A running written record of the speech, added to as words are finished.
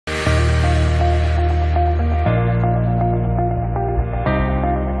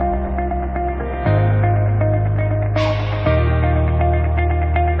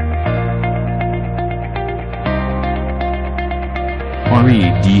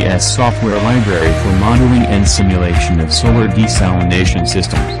DS software library for modeling and simulation of solar desalination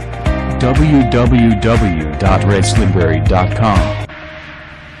systems. www.redslibrary.com.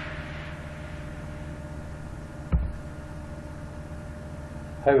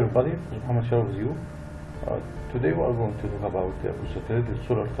 Hi everybody, this is Muhammad Sharaf with you. Today we are going to talk about the concentrated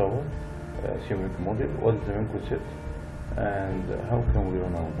solar tower Simulink model, what is the main concept, and how can we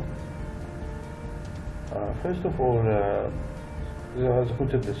run our model. First of all, the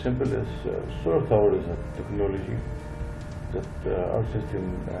concept is simple. Solar tower is a technology that our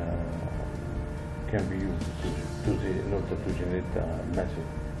system can be used in order to generate massive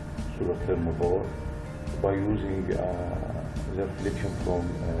solar thermal power by using the reflection from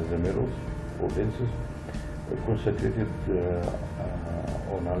the mirrors or lenses concentrated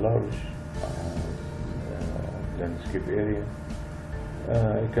on a large landscape area.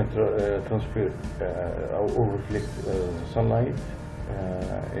 It can transfer or reflect sunlight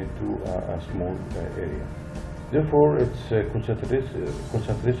into a small area. Therefore, its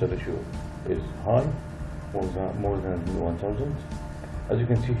concentration ratio is high, more than 1000. As you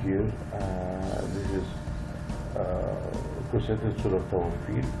can see here, this is concentrated solar tower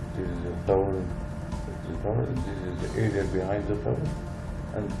field. This is a tower. This is the area behind the tower,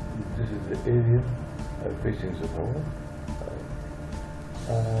 and this is the area facing the tower.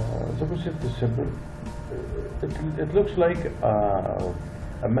 The concept is simple. It looks like a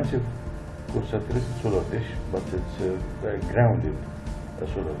massive concentrated solar dish, but it's a grounded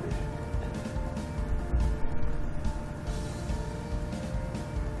solar dish.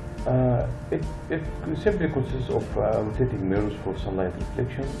 It simply consists of rotating mirrors for sunlight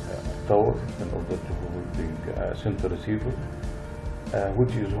reflection, tower in order to holding a center receiver,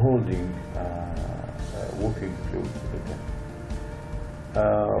 which is holding working fluid.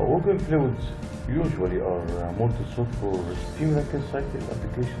 Working fluids usually are molten salt for steam rocket cycle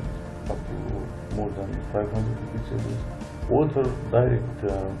applications up to more than 500 degrees Celsius. Water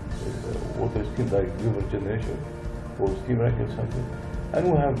steam direct vapor generation for steam rocket cycle. And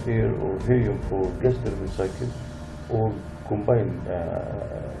we have air or helium for gas turbine cycle or combined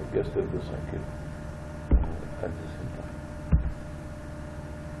gas turbine cycle at the same time.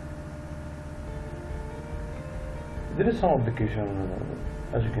 There is some application,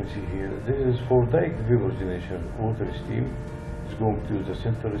 as you can see here. This is for direct vapor generation. Water steam is going to the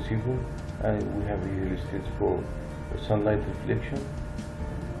central receiver, and we have here listed for sunlight reflection.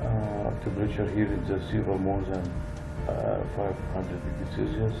 Temperature here in the receiver more than 500 degrees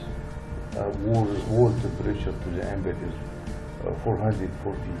Celsius. Wall temperature to the ambient is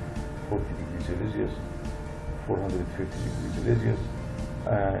 440 degrees Celsius, 450 degrees Celsius,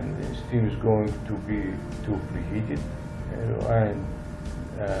 and steam is going to be preheated and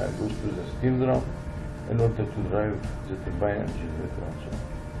goes to the steam drum in order to drive the turbine and generator and so on.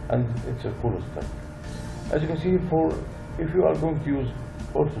 And it's a cool stack. As you can see, if you are going to use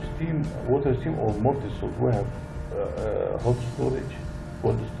also steam, water steam or molten salt, we have hot storage,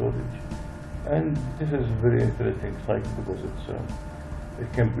 cold storage, and this is a very interesting cycle because it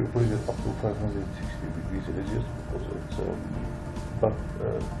can be operated up to 560 degrees Celsius because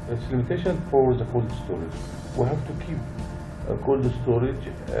it's limitation for the cold storage. We have to keep cold storage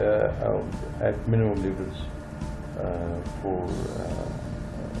at minimum levels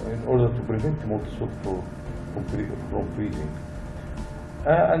in order to prevent molten salt from freezing.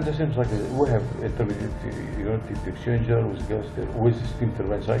 And the same cycle, we have intermediate unit heat exchanger with steam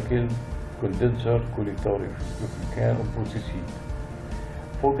turbine cycle, condenser, cooling tower if you can, or process heat.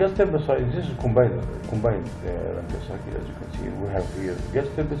 For gas turbine cycle, this is combined gas cycle. As you can see, we have here gas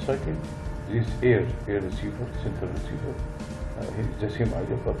turbine cycle. This air receiver, central receiver. It's the same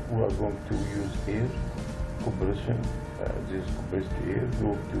idea, but we are going to use air compression. This compressed air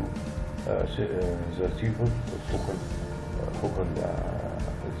go to the receiver, focal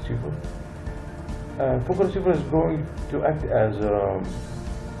receiver. Focal receiver is going to act as a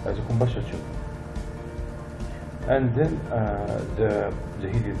combustion chamber, and then the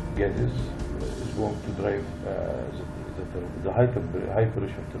heated gases is going to drive the high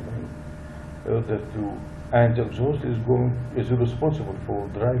pressure turbine. And the exhaust is responsible for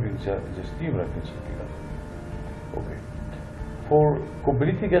driving the steam racket cycle. Okay. For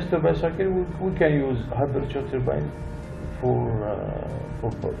completely gas turbine cycle, we can use high pressure turbine for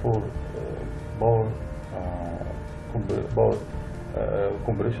power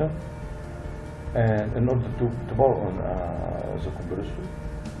compression, and in order to power on the compressor,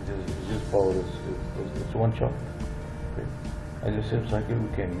 this power is one shot. Okay. And the same cycle we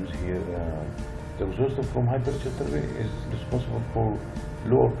can use here. The exhaust from high pressure turbine is responsible for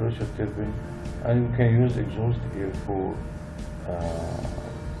lower pressure turbine, and we can use exhaust here for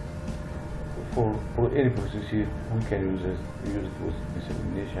for any process here, we can use it with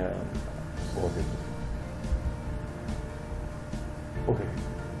dissemination or whatever. Okay,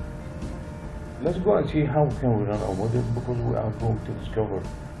 let's go and see how can we run our model, because we are going to discover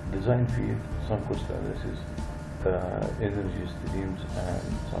design field, some cost analysis, energy streams, and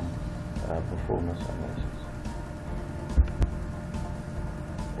some performance analysis.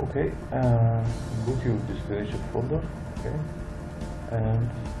 Okay, go to your destination folder, okay, and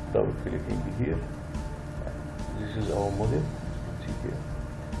double clicking here. This is our model. See here,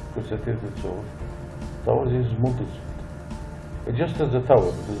 concentrated source tower. This is Molten. Just as the tower,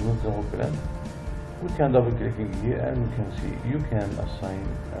 it is not the whole plan. We can double clicking here and we can see you can assign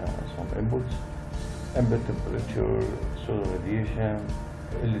some inputs: ambient temperature, solar radiation,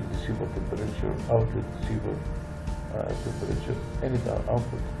 LED receiver temperature, outlet receiver temperature, any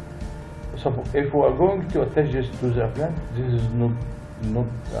output. So if we are going to attach this to the plant, this is not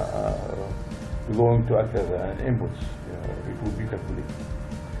going to act as an input. It will be calculated.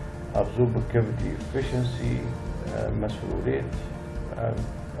 Absorber cavity efficiency, mass flow rate.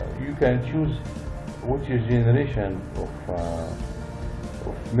 You can choose which generation of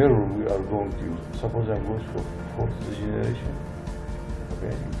mirror we are going to use. Suppose I'm going for fourth generation.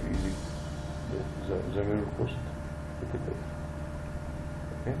 Okay, increasing the mirror cost a little bit.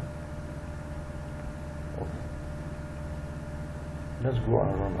 Okay. Okay. Let's go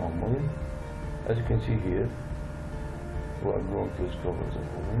and run our model. As you can see here, we are going to discover the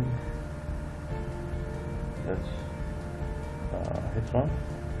following. Let's hit run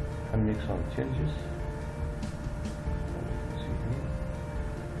and make some changes. See here.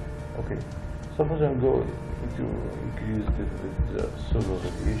 Okay. Suppose I'm going to increase the solar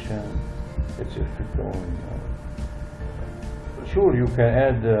radiation. Its effect on. Sure, you can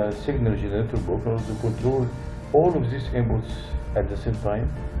add a signal generator block to control all of these inputs at the same time.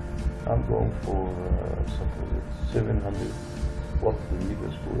 I'm going for suppose it's 700 watt per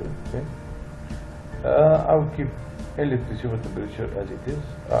meter square. Okay. I will keep LED receiver temperature as it is.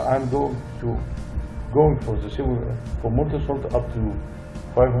 I'm going for the for molten salt up to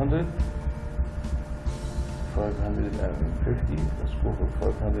 500. 550. Let's go for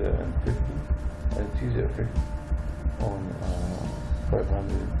 550 and see the effect on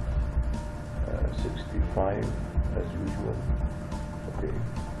 565 as usual. Okay.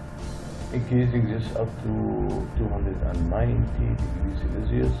 Increasing this up to 290 degrees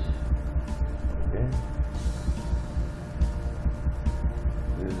Celsius. Okay.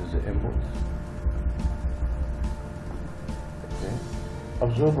 This is the input. Okay.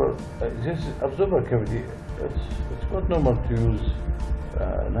 Absorber. This absorber cavity. It's quite normal to use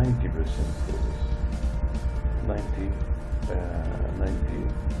 90% for this. 90%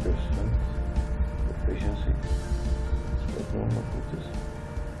 efficiency. It's quite normal for this.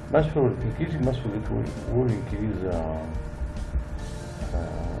 Mass flow, increasing mass flow will increase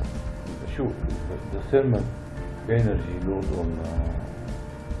the thermal energy load on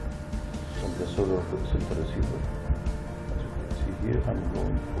the solar center receiver. As you can see here, I'm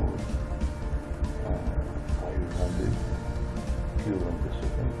going for 500 kilogram per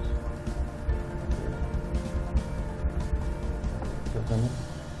second.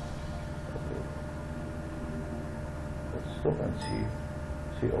 Okay. Let's stop and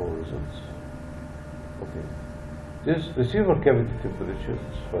see our results. Okay. This receiver cavity temperature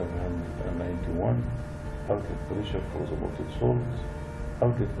is 591. Outlet pressure for the molten salt.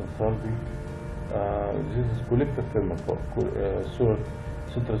 Outlet enthalpy. This is collector thermal power. Solar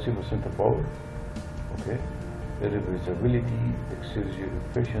center receiver center power. Okay. Irreversibility, exergy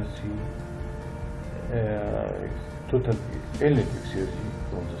efficiency, total inlet exergy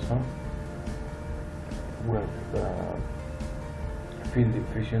from the sun. We have field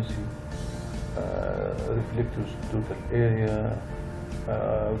efficiency, reflectors total area,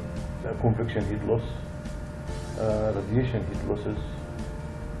 convection heat loss, radiation heat losses,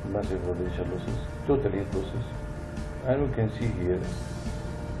 massive radiation losses, total heat losses, and we can see here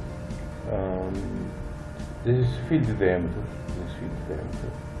this is field diameter. This field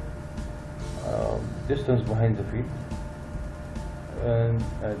diameter, distance behind the field, and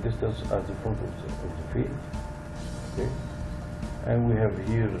distance at the front of the field. Okay. And we have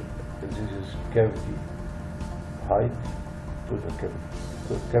here, this is cavity height, total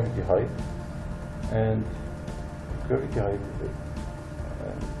cavity height, and cavity height.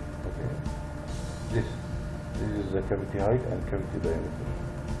 Okay, this is the cavity height and cavity diameter.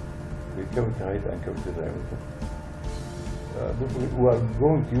 The cavity height and cavity diameter. We are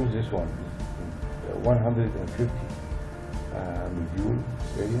going to use this one, 150 module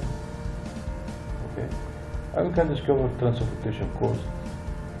area. Okay. And we can discover transportation cost,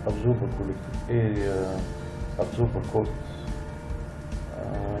 absorber collected area, absorber costs,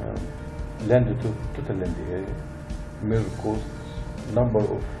 total land area, mirror costs, number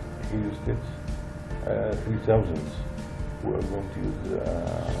of heliostats, 3,000. We are going to use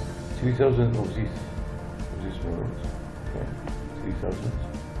 3,000 of these mirrors, okay, 3,000.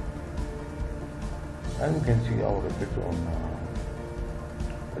 And we can see our effect on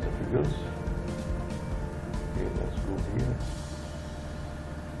the figures. Okay, let's go here.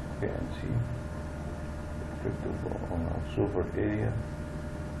 Okay, and see effect on absorber area,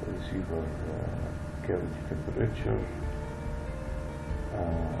 receiver cavity temperature,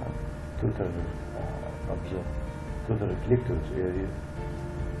 total total reflectors area.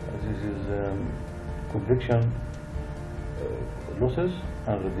 This is convection losses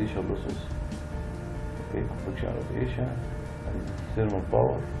and radiation losses. Okay, convection and radiation and thermal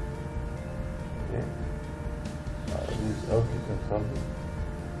power. Okay, this is outlet enthalpy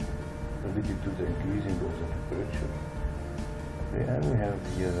related to the increasing of the temperature. Okay, and we have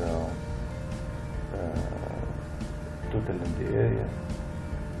here total in the area,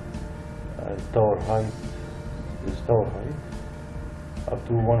 tower height. This tower height up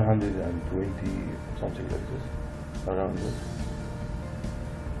to 120, something like this, around this.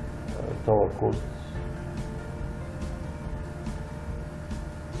 Tower costs.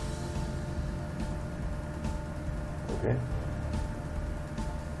 Okay.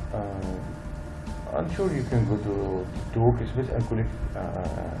 I'm sure you can go to workspace and collect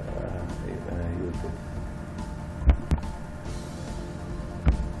your data.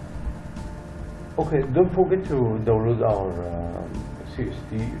 Okay, don't forget to download our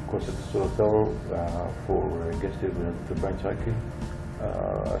CST, concept solar tower, for gas turbine cycle,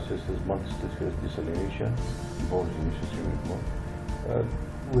 assesses multi-stage desalination, power generation Simulink mode.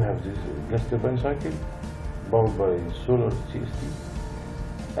 We have this gas turbine cycle powered by solar CST,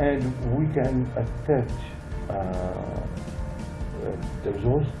 and we can attach the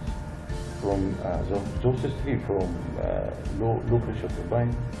exhaust from the exhaust stream from low pressure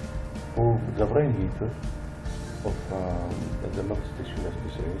turbine for the brine heater of the multi-stage gas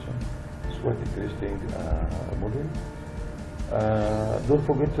desalination. It's quite interesting model. Don't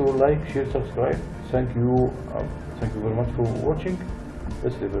forget to like, share, subscribe. Thank you very much for watching.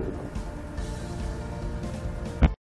 Let's leave it.